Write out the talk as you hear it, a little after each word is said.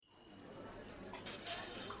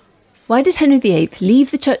Why did Henry VIII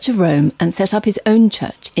leave the Church of Rome and set up his own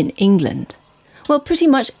church in England? Well, pretty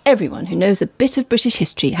much everyone who knows a bit of British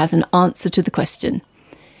history has an answer to the question.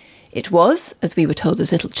 It was, as we were told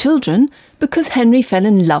as little children, because Henry fell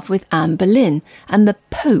in love with Anne Boleyn and the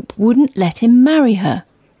Pope wouldn't let him marry her.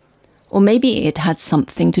 Or maybe it had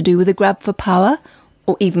something to do with a grab for power,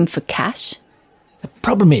 or even for cash. The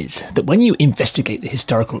problem is that when you investigate the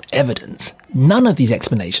historical evidence, none of these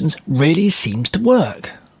explanations really seems to work.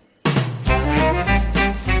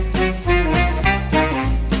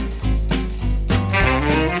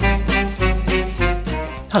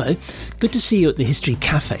 Hello, good to see you at the History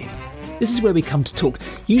Cafe. This is where we come to talk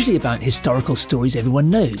usually about historical stories everyone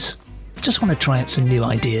knows. Just want to try out some new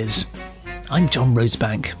ideas. I'm John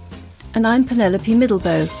Rosebank. And I'm Penelope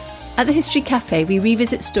Middlebow. At the History Cafe, we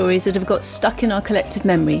revisit stories that have got stuck in our collective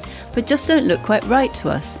memory, but just don't look quite right to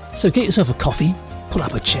us. So get yourself a coffee, pull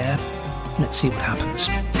up a chair, and let's see what happens.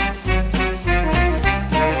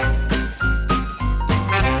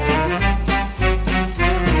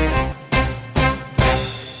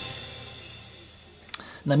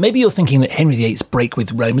 Now, maybe you're thinking that Henry VIII's break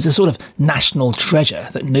with Rome is a sort of national treasure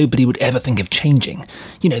that nobody would ever think of changing.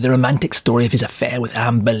 You know, the romantic story of his affair with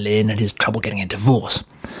Anne Boleyn and his trouble getting a divorce.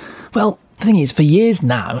 Well, the thing is, for years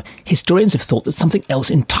now, historians have thought that something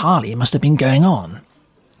else entirely must have been going on.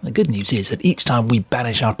 The good news is that each time we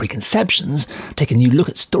banish our preconceptions, take a new look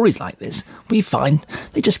at stories like this, we find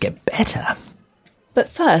they just get better.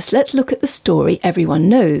 But first, let's look at the story everyone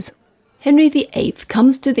knows. Henry VIII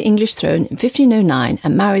comes to the English throne in 1509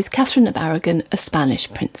 and marries Catherine of Aragon, a Spanish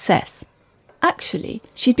princess. Actually,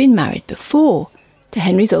 she'd been married before, to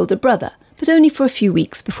Henry's older brother, but only for a few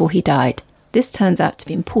weeks before he died. This turns out to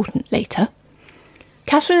be important later.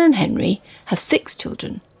 Catherine and Henry have 6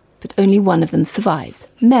 children, but only one of them survives,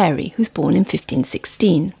 Mary, who's born in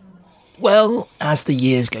 1516. Well, as the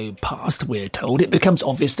years go past, we're told, it becomes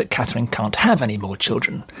obvious that Catherine can't have any more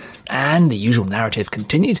children. And the usual narrative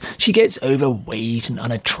continues. She gets overweight and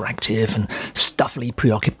unattractive and stuffily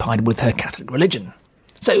preoccupied with her Catholic religion.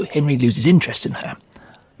 So Henry loses interest in her.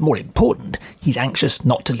 More important, he's anxious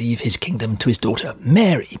not to leave his kingdom to his daughter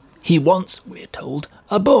Mary. He wants, we're told,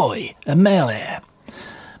 a boy, a male heir.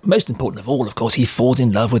 Most important of all, of course, he falls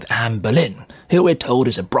in love with Anne Boleyn, who we're told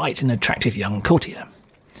is a bright and attractive young courtier.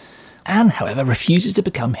 Anne, however, refuses to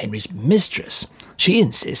become Henry's mistress. She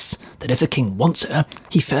insists that if the king wants her,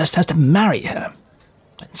 he first has to marry her.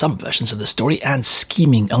 In some versions of the story, Anne's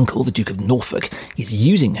scheming uncle, the Duke of Norfolk, is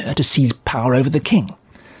using her to seize power over the king.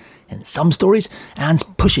 In some stories, Anne's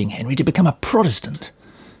pushing Henry to become a Protestant.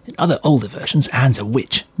 In other older versions, Anne's a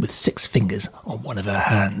witch with 6 fingers on one of her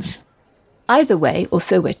hands. Either way, or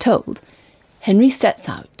so we're told, Henry sets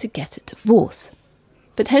out to get a divorce.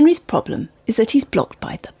 But Henry's problem is that he's blocked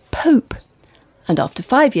by the Pope. And after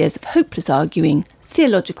 5 years of hopeless arguing,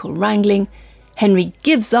 theological wrangling, Henry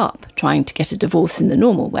gives up trying to get a divorce in the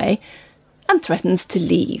normal way and threatens to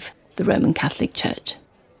leave the Roman Catholic Church.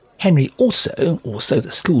 Henry also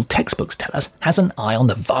the school textbooks tell us, has an eye on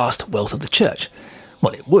the vast wealth of the church.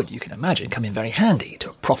 Well, it would, you can imagine, come in very handy to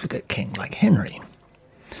a profligate king like Henry.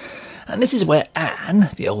 And this is where Anne,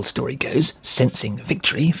 the old story goes, sensing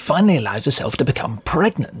victory, finally allows herself to become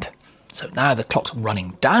pregnant. So now the clock's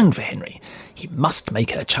running down for Henry. He must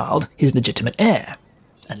make her child his legitimate heir.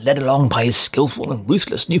 And led along by his skillful and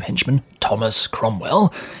ruthless new henchman, Thomas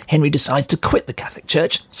Cromwell, Henry decides to quit the Catholic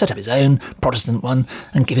Church, set up his own Protestant one,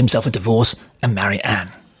 and give himself a divorce and marry Anne.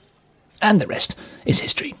 And the rest is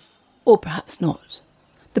history. Or perhaps not.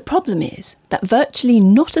 The problem is that virtually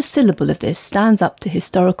not a syllable of this stands up to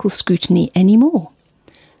historical scrutiny anymore.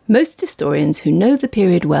 Most historians who know the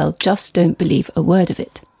period well just don't believe a word of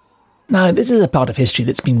it. Now, this is a part of history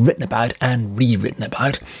that's been written about and rewritten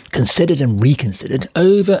about, considered and reconsidered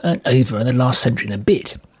over and over in the last century and a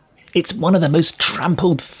bit. It's one of the most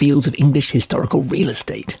trampled fields of English historical real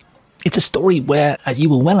estate. It's a story where, as you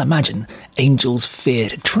will well imagine, angels fear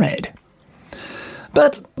to tread.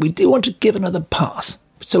 But we do want to give another pass,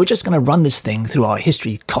 so we're just going to run this thing through our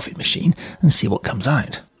history coffee machine and see what comes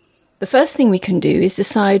out. The first thing we can do is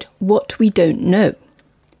decide what we don't know.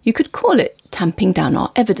 You could call it tamping down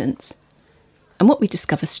our evidence. And what we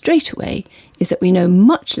discover straight away is that we know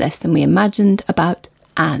much less than we imagined about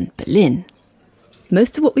Anne Boleyn.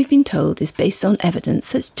 Most of what we've been told is based on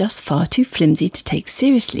evidence that's just far too flimsy to take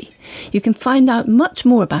seriously. You can find out much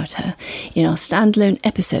more about her in our standalone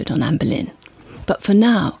episode on Anne Boleyn. But for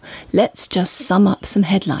now, let's just sum up some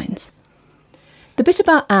headlines. The bit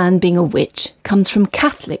about Anne being a witch comes from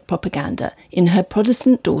Catholic propaganda in her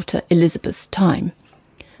Protestant daughter Elizabeth's time.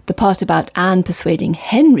 The part about Anne persuading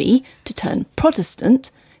Henry to turn Protestant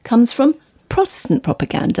comes from Protestant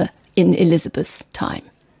propaganda in Elizabeth's time.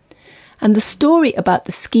 And the story about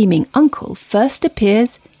the scheming uncle first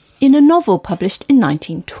appears in a novel published in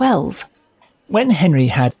 1912. When Henry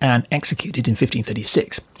had Anne executed in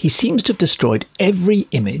 1536, he seems to have destroyed every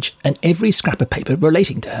image and every scrap of paper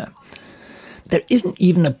relating to her. There isn't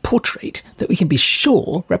even a portrait that we can be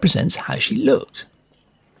sure represents how she looked.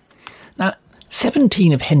 Now,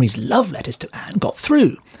 17 of Henry's love letters to Anne got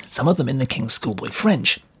through, some of them in the King's schoolboy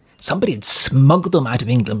French. Somebody had smuggled them out of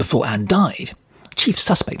England before Anne died. The chief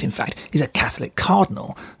suspect, in fact, is a Catholic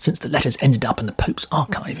cardinal, since the letters ended up in the Pope's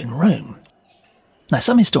archive in Rome. Now,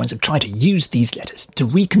 some historians have tried to use these letters to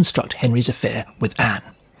reconstruct Henry's affair with Anne.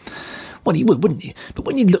 Well, you would, wouldn't you? But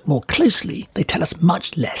when you look more closely, they tell us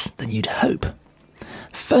much less than you'd hope.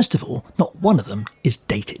 First of all, not one of them is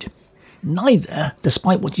dated. Neither,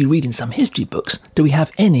 despite what you read in some history books, do we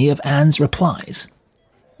have any of Anne's replies.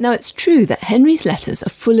 Now, it's true that Henry's letters are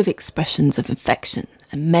full of expressions of affection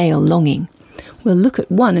and male longing. We'll look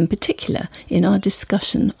at one in particular in our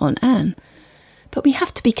discussion on Anne. But we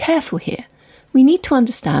have to be careful here. We need to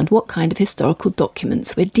understand what kind of historical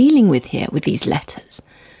documents we're dealing with here with these letters.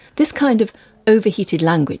 This kind of overheated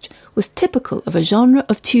language was typical of a genre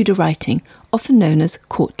of Tudor writing often known as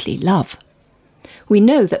courtly love. We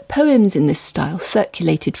know that poems in this style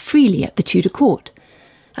circulated freely at the Tudor court,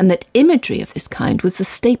 and that imagery of this kind was the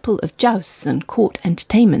staple of jousts and court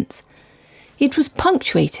entertainments. It was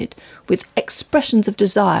punctuated with expressions of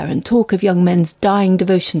desire and talk of young men's dying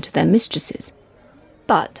devotion to their mistresses.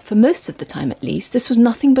 But, for most of the time at least, this was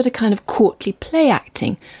nothing but a kind of courtly play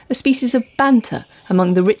acting, a species of banter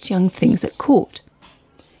among the rich young things at court.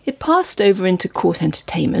 It passed over into court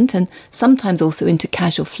entertainment and sometimes also into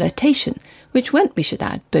casual flirtation, which went, we should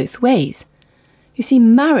add, both ways. You see,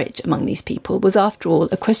 marriage among these people was, after all,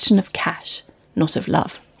 a question of cash, not of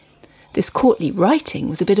love. This courtly writing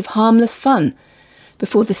was a bit of harmless fun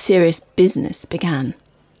before the serious business began.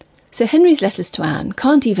 So Henry's letters to Anne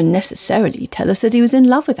can't even necessarily tell us that he was in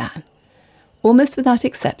love with Anne. Almost without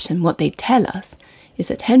exception, what they tell us is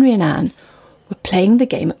that Henry and Anne were playing the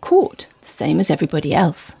game at court, the same as everybody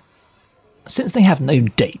else. Since they have no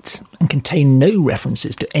dates and contain no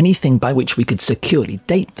references to anything by which we could securely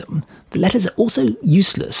date them, the letters are also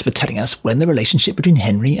useless for telling us when the relationship between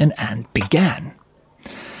Henry and Anne began.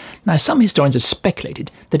 Now, some historians have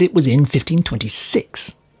speculated that it was in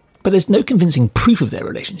 1526, but there's no convincing proof of their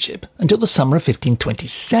relationship until the summer of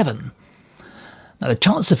 1527. Now, the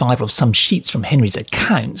chance survival of some sheets from Henry's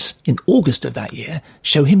accounts in August of that year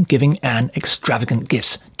show him giving Anne extravagant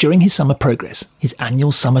gifts during his summer progress, his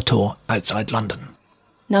annual summer tour outside London.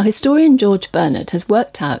 Now, historian George Bernard has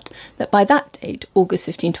worked out that by that date, August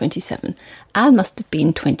 1527, Anne must have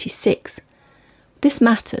been 26. This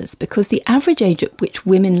matters because the average age at which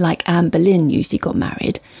women like Anne Boleyn usually got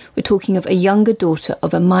married, we're talking of a younger daughter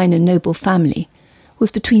of a minor noble family,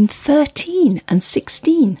 was between 13 and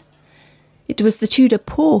 16. It was the Tudor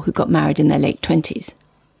poor who got married in their late 20s.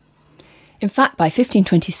 In fact, by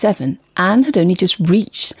 1527, Anne had only just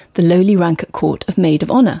reached the lowly rank at court of maid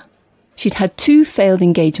of honour. She'd had 2 failed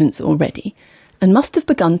engagements already, and must have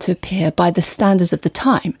begun to appear, by the standards of the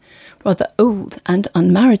time, rather old and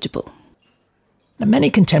unmarriageable. Now,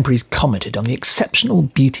 many contemporaries commented on the exceptional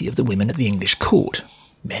beauty of the women at the English court.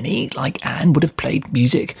 Many, like Anne, would have played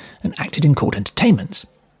music and acted in court entertainments.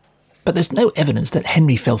 But there's no evidence that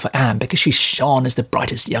Henry fell for Anne because she shone as the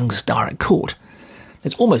brightest young star at court.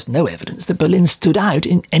 There's almost no evidence that Boleyn stood out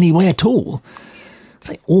in any way at all. I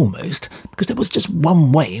say almost, because there was just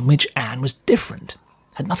one way in which Anne was different. It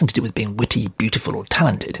had nothing to do with being witty, beautiful or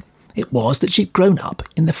talented. It was that she'd grown up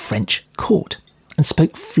in the French court and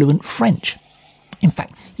spoke fluent French. In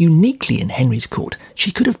fact, uniquely in Henry's court,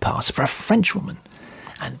 she could have passed for a Frenchwoman.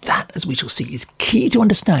 And that, as we shall see, is key to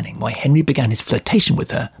understanding why Henry began his flirtation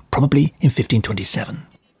with her, probably in 1527.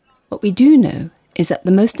 What we do know is that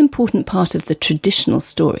the most important part of the traditional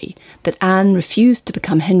story, that Anne refused to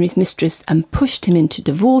become Henry's mistress and pushed him into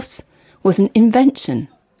divorce, was an invention.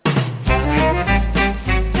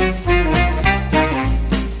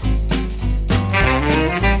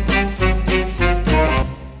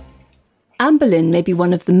 Anne Boleyn may be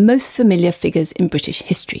one of the most familiar figures in British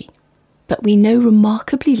history, but we know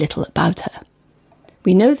remarkably little about her.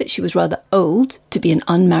 We know that she was rather old to be an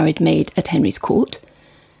unmarried maid at Henry's court.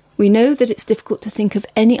 We know that it's difficult to think of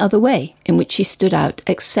any other way in which she stood out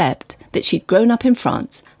except that she'd grown up in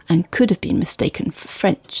France and could have been mistaken for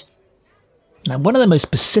French. Now, one of the most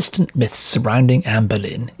persistent myths surrounding Anne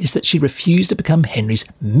Boleyn is that she refused to become Henry's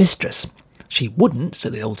mistress. She wouldn't, so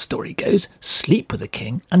the old story goes, sleep with the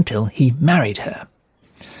king until he married her.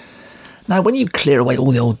 Now, when you clear away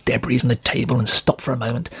all the old debris from the table and stop for a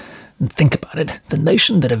moment, And think about it, the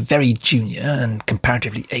notion that a very junior and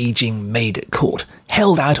comparatively ageing maid at court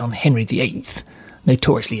held out on Henry VIII,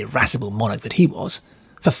 notoriously irascible monarch that he was,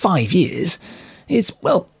 for 5 years is,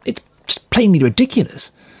 well, it's just plainly ridiculous.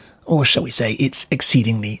 Or shall we say, it's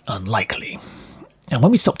exceedingly unlikely. And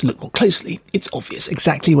when we stop to look more closely, it's obvious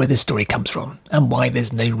exactly where this story comes from and why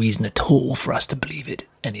there's no reason at all for us to believe it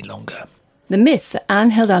any longer. The myth that Anne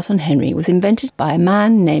held out on Henry was invented by a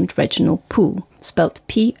man named Reginald Pole, spelt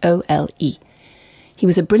P-O-L-E. He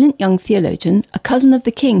was a brilliant young theologian, a cousin of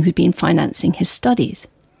the king who'd been financing his studies.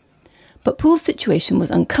 But Pole's situation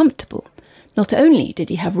was uncomfortable. Not only did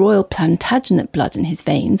he have royal Plantagenet blood in his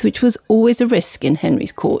veins, which was always a risk in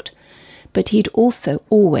Henry's court, but he'd also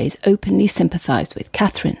always openly sympathised with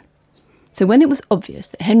Catherine. So when it was obvious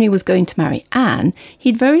that Henry was going to marry Anne,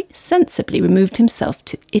 he'd very sensibly removed himself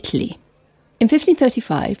to Italy. In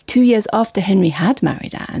 1535, 2 years after Henry had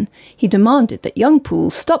married Anne, he demanded that young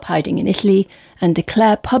Pole stop hiding in Italy and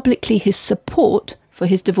declare publicly his support for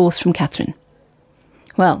his divorce from Catherine.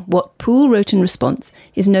 Well, what Pole wrote in response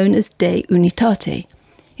is known as De Unitate.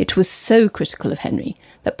 It was so critical of Henry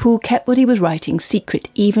that Pole kept what he was writing secret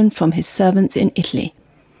even from his servants in Italy.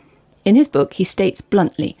 In his book, he states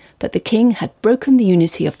bluntly that the king had broken the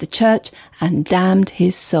unity of the church and damned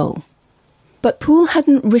his soul. But Pole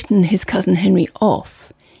hadn't written his cousin Henry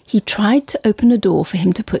off. He tried to open a door for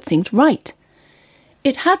him to put things right.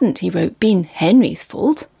 It hadn't, he wrote, been Henry's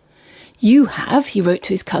fault. You have, he wrote to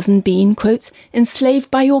his cousin, been, quotes,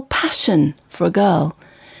 enslaved by your passion for a girl.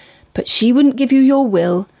 But she wouldn't give you your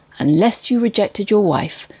will unless you rejected your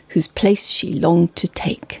wife, whose place she longed to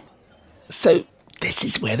take. So this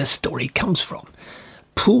is where the story comes from.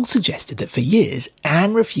 Pole suggested that for years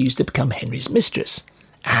Anne refused to become Henry's mistress.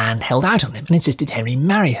 Anne held out on him and insisted Henry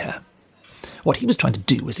marry her. What he was trying to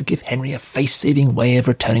do was to give Henry a face-saving way of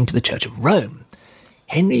returning to the Church of Rome.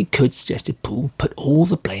 Henry could, suggested Pole, put all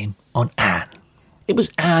the blame on Anne. It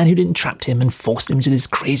was Anne who'd entrapped him and forced him into this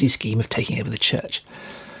crazy scheme of taking over the church.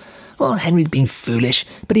 Well, Henry'd been foolish,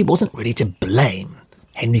 but he wasn't really to blame.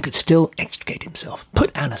 Henry could still extricate himself,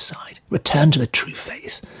 put Anne aside, return to the true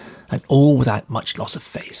faith, and all without much loss of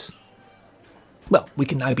face. Well, we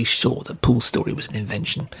can now be sure that Pole's story was an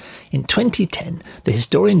invention. In 2010, the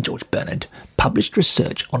historian George Bernard published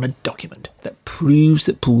research on a document that proves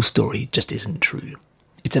that Pole's story just isn't true.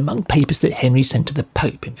 It's among papers that Henry sent to the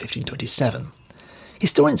Pope in 1527.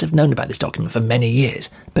 Historians have known about this document for many years,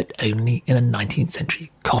 but only in a 19th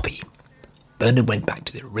century copy. Bernard went back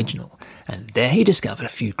to the original, and there he discovered a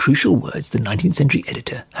few crucial words the 19th century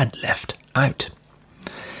editor had left out.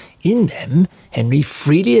 In them, Henry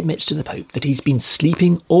freely admits to the Pope that he's been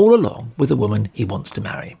sleeping all along with a woman he wants to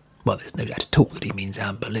marry. Well, there's no doubt at all that he means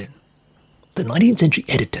Anne Boleyn. The 19th century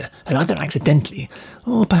editor had either accidentally,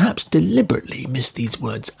 or perhaps deliberately, missed these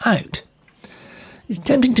words out. It's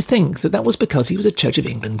tempting to think that that was because he was a Church of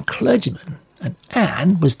England clergyman, and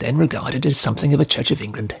Anne was then regarded as something of a Church of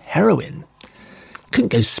England heroine. Couldn't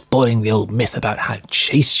go spoiling the old myth about how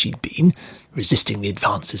chaste she'd been, resisting the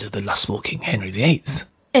advances of the lustful King Henry VIII.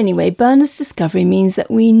 Anyway, Bernard's discovery means that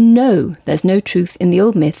we know there's no truth in the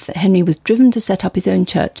old myth that Henry was driven to set up his own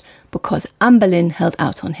church because Anne Boleyn held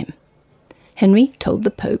out on him. Henry told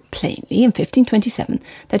the Pope plainly in 1527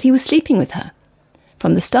 that he was sleeping with her.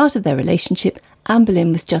 From the start of their relationship, Anne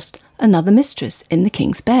Boleyn was just another mistress in the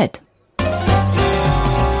king's bed.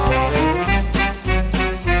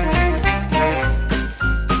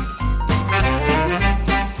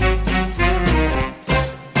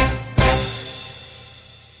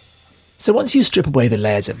 So once you strip away the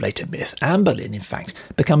layers of later myth, Anne Boleyn, in fact,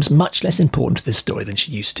 becomes much less important to this story than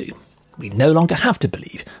she used to. We no longer have to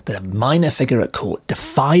believe that a minor figure at court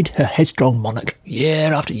defied her headstrong monarch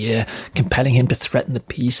year after year, compelling him to threaten the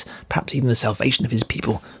peace, perhaps even the salvation of his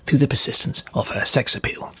people, through the persistence of her sex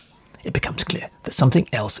appeal. It becomes clear that something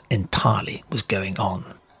else entirely was going on.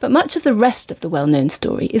 But much of the rest of the well-known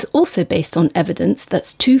story is also based on evidence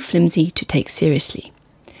that's too flimsy to take seriously.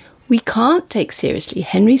 We can't take seriously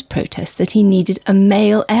Henry's protest that he needed a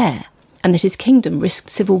male heir and that his kingdom risked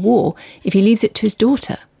civil war if he leaves it to his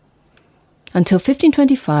daughter. Until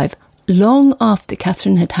 1525, long after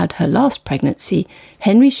Catherine had had her last pregnancy,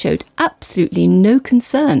 Henry showed absolutely no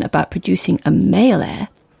concern about producing a male heir.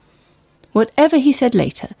 Whatever he said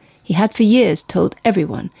later, he had for years told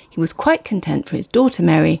everyone he was quite content for his daughter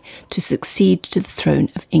Mary to succeed to the throne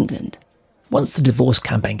of England. Once the divorce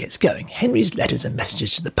campaign gets going, Henry's letters and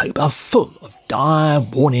messages to the Pope are full of dire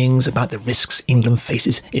warnings about the risks England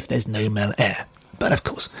faces if there's no male heir. But of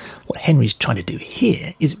course, what Henry's trying to do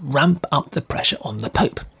here is ramp up the pressure on the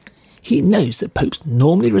Pope. He knows that popes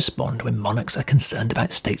normally respond when monarchs are concerned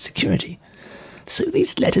about state security. So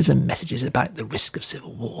these letters and messages about the risk of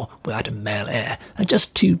civil war without a male heir are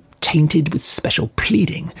just too tainted with special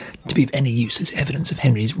pleading to be of any use as evidence of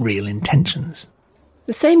Henry's real intentions.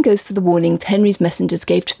 The same goes for the warnings Henry's messengers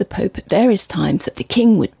gave to the Pope at various times that the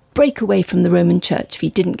king would break away from the Roman Church if he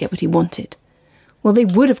didn't get what he wanted. Well, they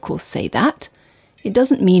would, of course, say that. It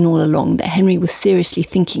doesn't mean all along that Henry was seriously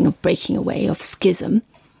thinking of breaking away, of schism.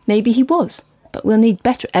 Maybe he was, but we'll need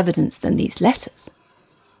better evidence than these letters.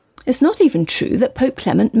 It's not even true that Pope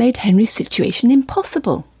Clement made Henry's situation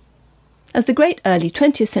impossible. As the great early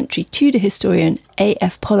 20th century Tudor historian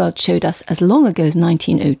A.F. Pollard showed us as long ago as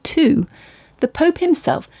 1902, the Pope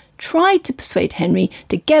himself tried to persuade Henry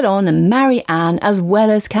to get on and marry Anne as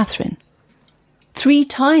well as Catherine. 3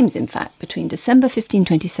 times, in fact, between December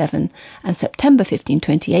 1527 and September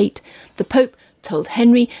 1528, the Pope told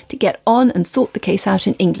Henry to get on and sort the case out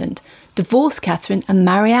in England, divorce Catherine and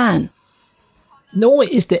marry Anne. Nor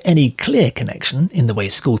is there any clear connection, in the way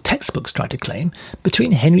school textbooks try to claim,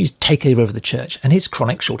 between Henry's takeover of the church and his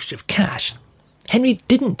chronic shortage of cash. Henry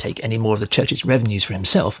didn't take any more of the church's revenues for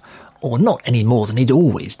himself, or not any more than he'd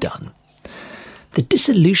always done. The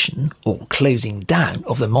dissolution, or closing down,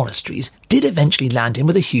 of the monasteries did eventually land him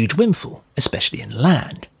with a huge windfall, especially in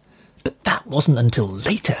land. But that wasn't until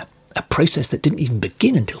later, a process that didn't even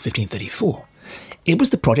begin until 1534. It was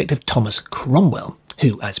the project of Thomas Cromwell,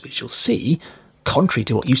 who, as we shall see, contrary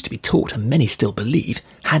to what used to be taught and many still believe,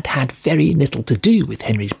 had had very little to do with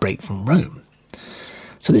Henry's break from Rome.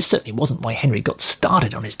 So this certainly wasn't why Henry got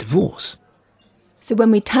started on his divorce. So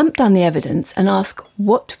when we tamp down the evidence and ask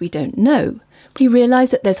what we don't know, we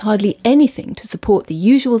realise that there's hardly anything to support the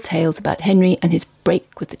usual tales about Henry and his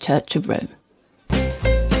break with the Church of Rome.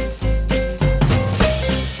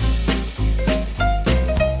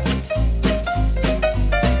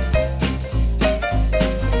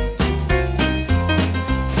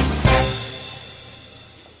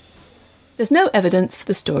 There's no evidence for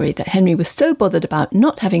the story that Henry was so bothered about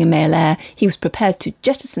not having a male heir, he was prepared to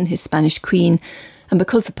jettison his Spanish queen, and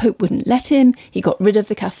because the Pope wouldn't let him, he got rid of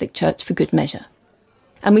the Catholic Church for good measure.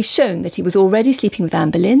 And we've shown that he was already sleeping with Anne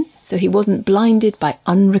Boleyn, so he wasn't blinded by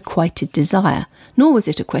unrequited desire, nor was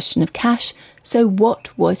it a question of cash, so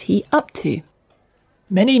what was he up to?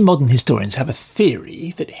 Many modern historians have a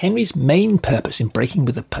theory that Henry's main purpose in breaking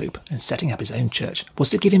with the Pope and setting up his own church was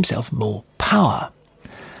to give himself more power.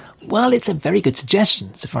 Well, it's a very good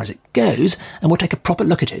suggestion so far as it goes, and we'll take a proper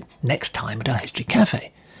look at it next time at our History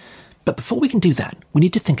Cafe. But before we can do that, we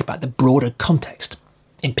need to think about the broader context.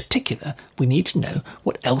 In particular, we need to know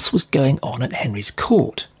what else was going on at Henry's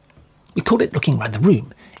court. We call it looking round the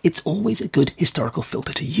room. It's always a good historical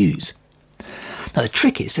filter to use. Now, the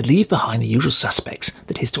trick is to leave behind the usual suspects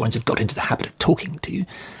that historians have got into the habit of talking to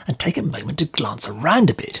and take a moment to glance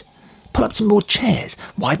around a bit. Pull up some more chairs,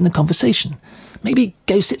 widen the conversation. Maybe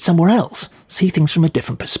go sit somewhere else, see things from a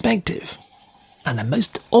different perspective. And the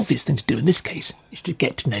most obvious thing to do in this case is to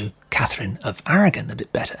get to know Catherine of Aragon a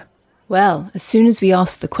bit better. Well, as soon as we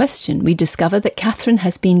ask the question, we discover that Catherine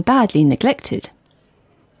has been badly neglected.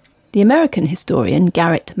 The American historian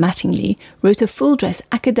Garrett Mattingly wrote a full-dress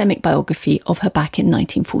academic biography of her back in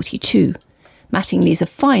 1942. Mattingly's a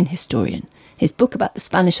fine historian. His book about the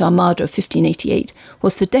Spanish Armada of 1588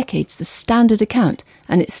 was for decades the standard account,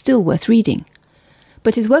 and it's still worth reading.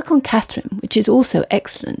 But his work on Catherine, which is also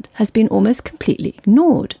excellent, has been almost completely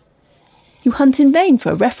ignored. You hunt in vain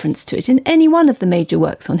for a reference to it in any one of the major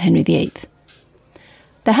works on Henry VIII.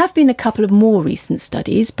 There have been a couple of more recent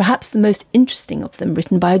studies, perhaps the most interesting of them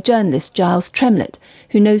written by a journalist, Giles Tremlett,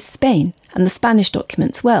 who knows Spain and the Spanish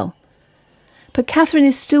documents well. But Catherine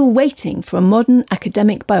is still waiting for a modern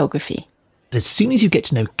academic biography. As soon as you get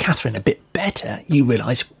to know Catherine a bit better, you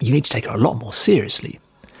realise you need to take her a lot more seriously.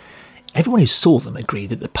 Everyone who saw them agreed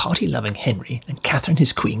that the party-loving Henry and Catherine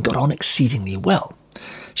his queen got on exceedingly well.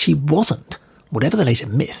 She wasn't, whatever the later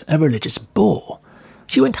myth, a religious bore.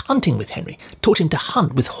 She went hunting with Henry, taught him to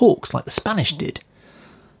hunt with hawks like the Spanish did.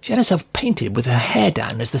 She had herself painted with her hair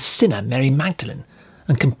down as the sinner Mary Magdalene,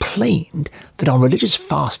 and complained that on religious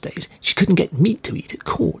fast days she couldn't get meat to eat at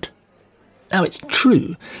court. Now, it's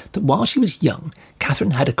true that while she was young,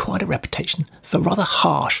 Catherine had acquired a reputation for rather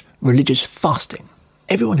harsh religious fasting.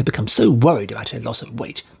 Everyone had become so worried about her loss of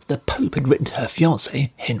weight that the Pope had written to her fiancé,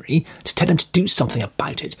 Henry, to tell him to do something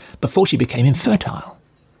about it before she became infertile.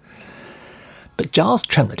 But Giles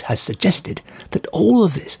Tremlett has suggested that all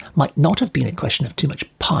of this might not have been a question of too much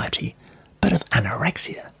piety, but of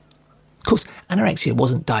anorexia. Of course, anorexia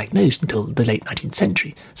wasn't diagnosed until the late 19th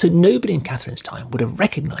century, so nobody in Catherine's time would have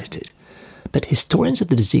recognised it. But historians of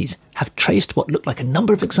the disease have traced what looked like a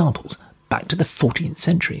number of examples back to the 14th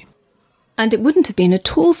century. And it wouldn't have been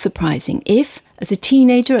at all surprising if, As a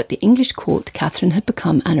teenager at the English court, Catherine had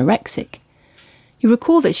become anorexic. You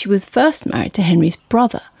recall that she was first married to Henry's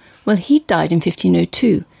brother. Well, he died in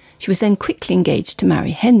 1502. She was then quickly engaged to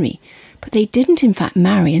marry Henry, but they didn't in fact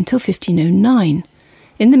marry until 1509.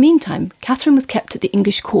 In the meantime, Catherine was kept at the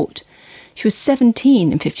English court. She was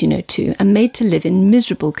 17 in 1502 and made to live in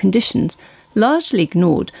miserable conditions, largely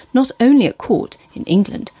ignored not only at court in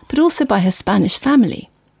England, but also by her Spanish family.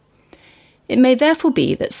 It may therefore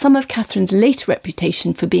be that some of Catherine's later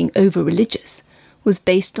reputation for being over-religious was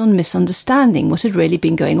based on misunderstanding what had really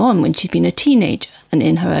been going on when she'd been a teenager and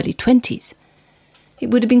in her early 20s. It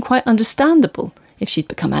would have been quite understandable if she'd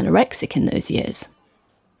become anorexic in those years.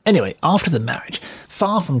 Anyway, after the marriage,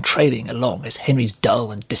 far from trailing along as Henry's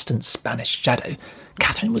dull and distant Spanish shadow,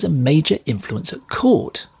 Catherine was a major influence at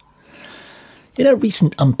court. In a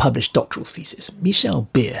recent unpublished doctoral thesis, Michel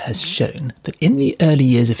Beer has shown that in the early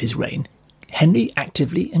years of his reign, Henry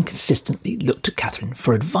actively and consistently looked to Catherine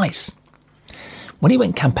for advice. When he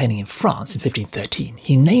went campaigning in France in 1513,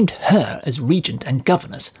 he named her as regent and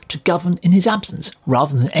governess to govern in his absence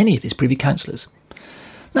rather than any of his privy councillors.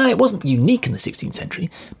 Now, it wasn't unique in the 16th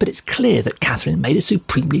century, but it's clear that Catherine made a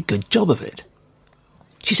supremely good job of it.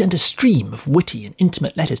 She sent a stream of witty and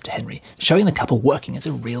intimate letters to Henry, showing the couple working as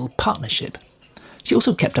a real partnership. She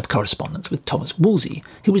also kept up correspondence with Thomas Wolsey,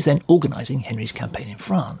 who was then organising Henry's campaign in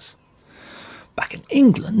France. Back in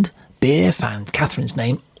England, Beer found Catherine's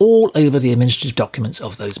name all over the administrative documents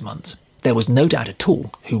of those months. There was no doubt at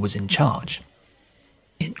all who was in charge.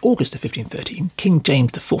 In August of 1513, King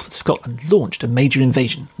James IV of Scotland launched a major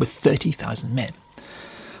invasion with 30,000 men.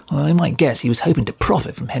 Well, I might guess he was hoping to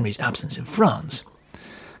profit from Henry's absence in France.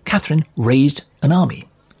 Catherine raised an army,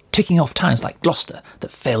 ticking off towns like Gloucester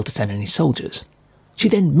that failed to send any soldiers. She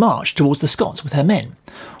then marched towards the Scots with her men.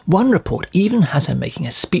 One report even has her making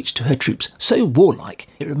a speech to her troops so warlike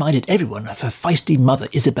it reminded everyone of her feisty mother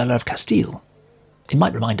Isabella of Castile. It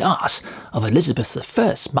might remind us of Elizabeth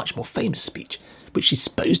I's much more famous speech, which she's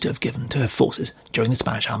supposed to have given to her forces during the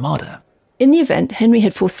Spanish Armada. In the event, Henry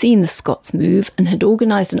had foreseen the Scots' move and had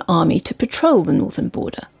organised an army to patrol the northern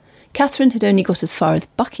border. Catherine had only got as far as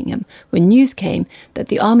Buckingham when news came that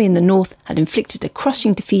the army in the north had inflicted a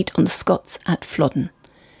crushing defeat on the Scots at Flodden.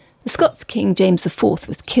 The Scots king James IV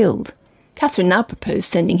was killed. Catherine now proposed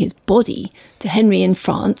sending his body to Henry in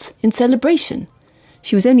France in celebration.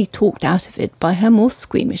 She was only talked out of it by her more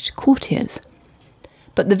squeamish courtiers.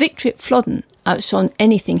 But the victory at Flodden outshone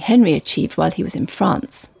anything Henry achieved while he was in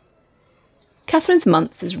France. Catherine's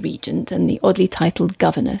months as regent and the oddly titled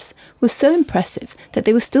governess was so impressive that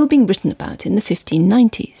they were still being written about in the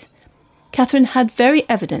 1590s. Catherine had very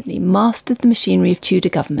evidently mastered the machinery of Tudor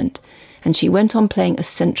government, and she went on playing a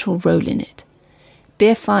central role in it.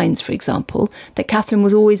 Beer finds, for example, that Catherine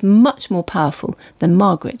was always much more powerful than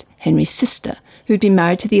Margaret, Henry's sister, who had been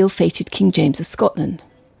married to the ill-fated King James of Scotland.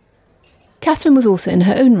 Catherine was also in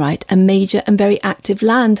her own right a major and very active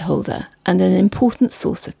landholder and an important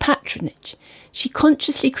source of patronage. She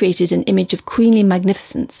consciously created an image of queenly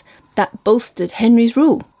magnificence that bolstered Henry's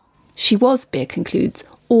rule. She was, Beer concludes,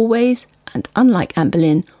 always, and unlike Anne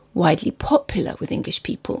Boleyn, widely popular with English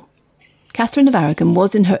people. Catherine of Aragon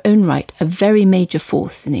was in her own right a very major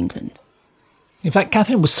force in England. In fact,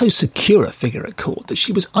 Catherine was so secure a figure at court that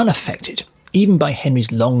she was unaffected, even by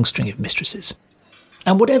Henry's long string of mistresses.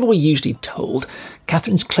 And whatever we're usually told,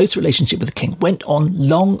 Catherine's close relationship with the king went on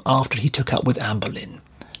long after he took up with Anne Boleyn.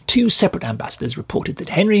 Two separate ambassadors reported that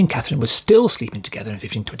Henry and Catherine were still sleeping together in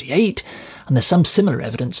 1528, and there's some similar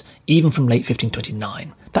evidence even from late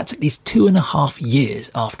 1529. That's at least 2.5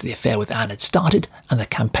 years after the affair with Anne had started and the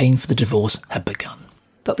campaign for the divorce had begun.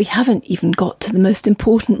 But we haven't even got to the most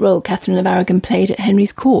important role Catherine of Aragon played at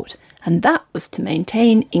Henry's court, and that was to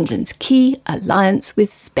maintain England's key alliance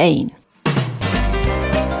with Spain.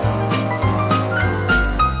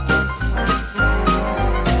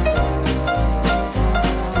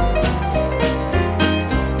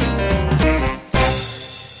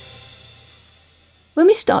 When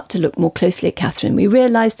we start to look more closely at Catherine, we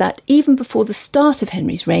realise that even before the start of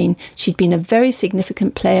Henry's reign, she'd been a very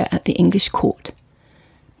significant player at the English court.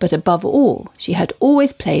 But above all, she had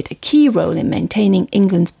always played a key role in maintaining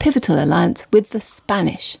England's pivotal alliance with the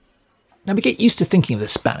Spanish. Now, we get used to thinking of the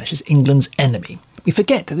Spanish as England's enemy. We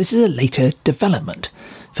forget that this is a later development.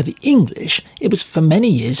 For the English, it was for many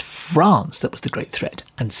years France that was the great threat,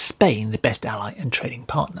 and Spain the best ally and trading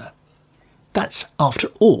partner. That's, after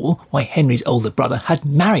all, why Henry's older brother had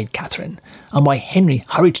married Catherine, and why Henry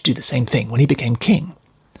hurried to do the same thing when he became king.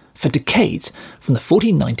 For decades, from the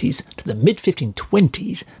 1490s to the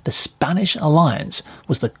mid-1520s, the Spanish alliance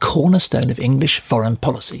was the cornerstone of English foreign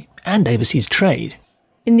policy and overseas trade.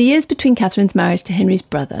 In the years between Catherine's marriage to Henry's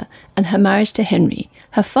brother and her marriage to Henry,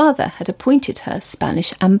 her father had appointed her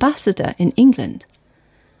Spanish ambassador in England.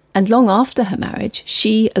 And long after her marriage,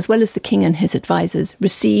 she, as well as the king and his advisers,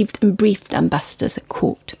 received and briefed ambassadors at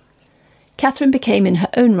court. Catherine became in her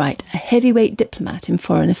own right a heavyweight diplomat in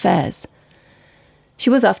foreign affairs.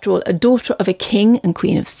 She was, after all, a daughter of a king and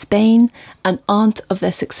queen of Spain and aunt of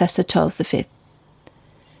their successor Charles V.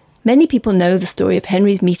 Many people know the story of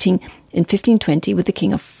Henry's meeting in 1520 with the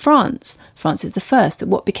King of France, Francis I, at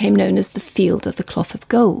what became known as the Field of the Cloth of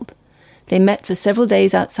Gold. They met for several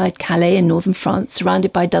days outside Calais in northern France,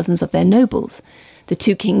 surrounded by dozens of their nobles. The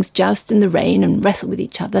two kings joust in the rain and wrestle with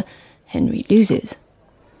each other. Henry loses.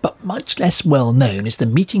 But much less well known is the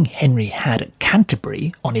meeting Henry had at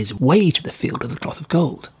Canterbury on his way to the Field of the Cloth of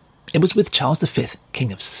Gold. It was with Charles V,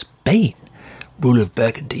 King of Spain, ruler of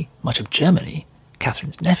Burgundy, much of Germany,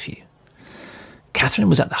 Catherine's nephew. Catherine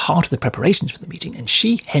was at the heart of the preparations for the meeting, and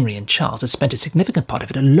she, Henry and Charles had spent a significant part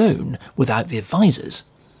of it alone, without the advisers.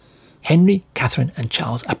 Henry, Catherine and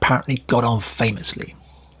Charles apparently got on famously.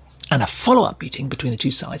 And a follow-up meeting between the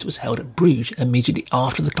two sides was held at Bruges immediately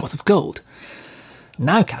after the Cloth of Gold.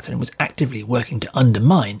 Now Catherine was actively working to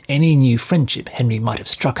undermine any new friendship Henry might have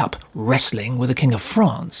struck up wrestling with the King of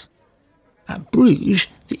France. At Bruges,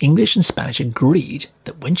 the English and Spanish agreed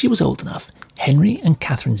that when she was old enough, Henry and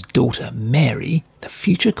Catherine's daughter Mary, the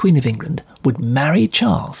future Queen of England, would marry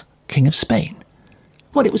Charles, King of Spain.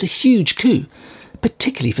 Well, it was a huge coup,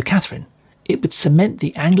 particularly for Catherine. It would cement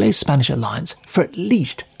the Anglo-Spanish alliance for at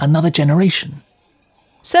least another generation.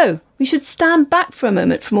 So, we should stand back for a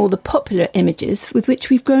moment from all the popular images with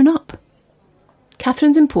which we've grown up.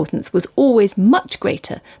 Catherine's importance was always much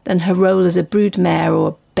greater than her role as a broodmare or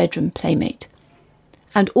a bedroom playmate.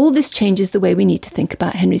 And all this changes the way we need to think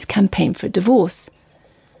about Henry's campaign for a divorce.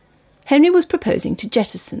 Henry was proposing to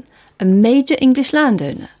jettison a major English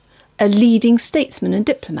landowner, a leading statesman and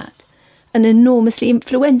diplomat, an enormously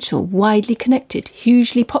influential, widely connected,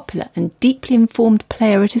 hugely popular and deeply informed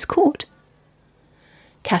player at his court.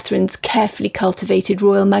 Catherine's carefully cultivated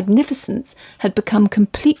royal magnificence had become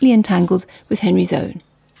completely entangled with Henry's own.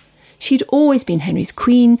 She'd always been Henry's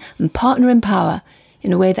queen and partner in power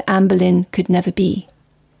in a way that Anne Boleyn could never be.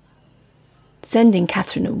 Sending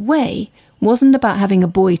Catherine away wasn't about having a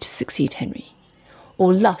boy to succeed Henry,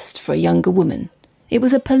 or lust for a younger woman. It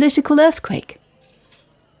was a political earthquake.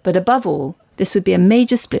 But above all, this would be a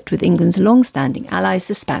major split with England's long-standing allies,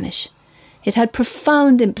 the Spanish. It had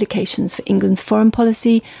profound implications for England's foreign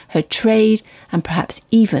policy, her trade, and perhaps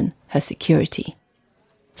even her security.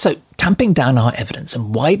 So, tamping down our evidence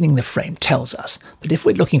and widening the frame tells us that if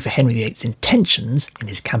we're looking for Henry VIII's intentions in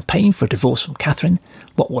his campaign for a divorce from Catherine,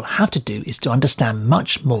 what we'll have to do is to understand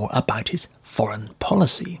much more about his foreign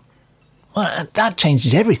policy. Well, and that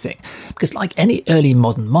changes everything, because like any early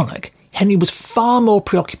modern monarch, Henry was far more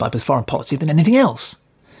preoccupied with foreign policy than anything else.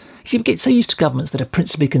 You see, we get so used to governments that are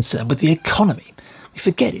principally concerned with the economy. We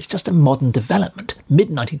forget it's just a modern development,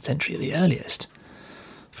 mid-19th century at the earliest.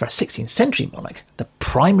 For a 16th century monarch, the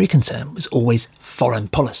primary concern was always foreign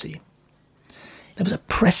policy. There was a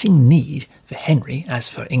pressing need for Henry, as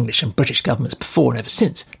for English and British governments before and ever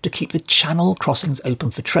since, to keep the Channel crossings open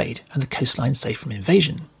for trade and the coastline safe from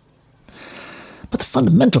invasion. But the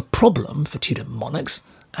fundamental problem for Tudor monarchs,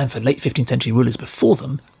 and for late 15th century rulers before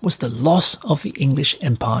them, was the loss of the English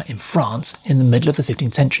Empire in France in the middle of the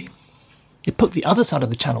 15th century. It put the other side of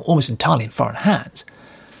the Channel almost entirely in foreign hands,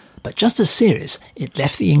 but just as serious, it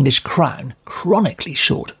left the English crown chronically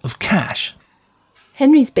short of cash.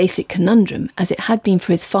 Henry's basic conundrum, as it had been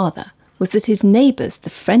for his father, was that his neighbours, the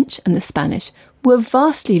French and the Spanish, were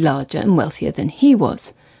vastly larger and wealthier than he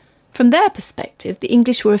was. From their perspective, the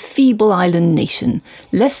English were a feeble island nation,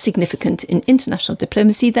 less significant in international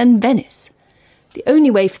diplomacy than Venice. The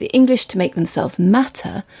only way for the English to make themselves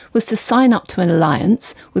matter was to sign up to an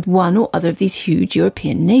alliance with one or other of these huge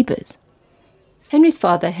European neighbours. Henry's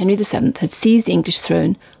father, Henry VII, had seized the English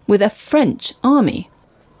throne with a French army,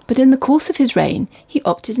 but in the course of his reign he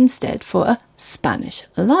opted instead for a Spanish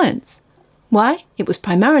alliance. Why? It was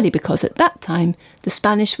primarily because at that time the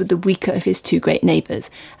Spanish were the weaker of his two great neighbours,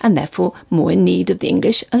 and therefore more in need of the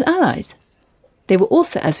English as allies. They were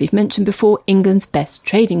also, as we've mentioned before, England's best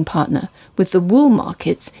trading partner, with the wool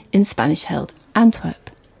markets in Spanish-held Antwerp.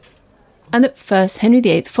 And at first Henry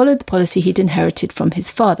VIII followed the policy he'd inherited from his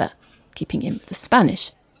father, keeping in with the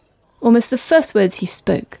Spanish. Almost the first words he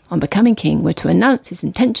spoke on becoming king were to announce his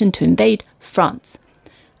intention to invade France.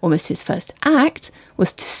 Almost his first act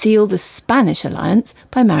was to seal the Spanish alliance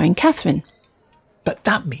by marrying Catherine. But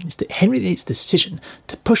that means that Henry VIII's decision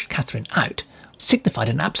to push Catherine out signified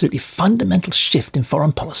an absolutely fundamental shift in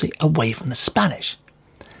foreign policy away from the Spanish.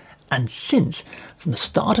 And since, from the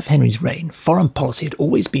start of Henry's reign, foreign policy had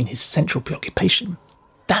always been his central preoccupation,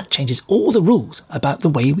 that changes all the rules about the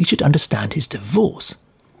way we should understand his divorce.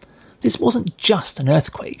 This wasn't just an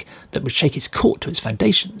earthquake that would shake his court to its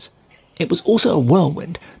foundations. It was also a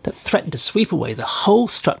whirlwind that threatened to sweep away the whole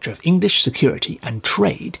structure of English security and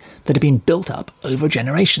trade that had been built up over a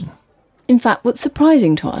generation. In fact, what's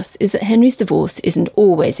surprising to us is that Henry's divorce isn't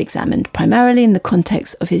always examined primarily in the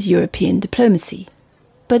context of his European diplomacy.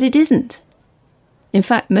 But it isn't. In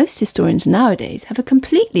fact, most historians nowadays have a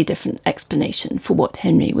completely different explanation for what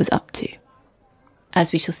Henry was up to,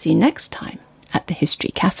 as we shall see next time at the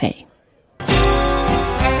History Cafe.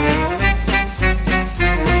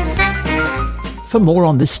 For more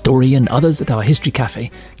on this story and others at our History Cafe,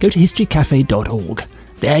 go to historycafe.org.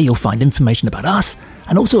 There you'll find information about us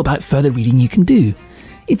and also about further reading you can do.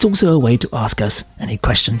 It's also a way to ask us any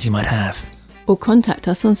questions you might have. Or contact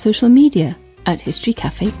us on social media at History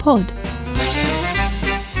Cafe Pod.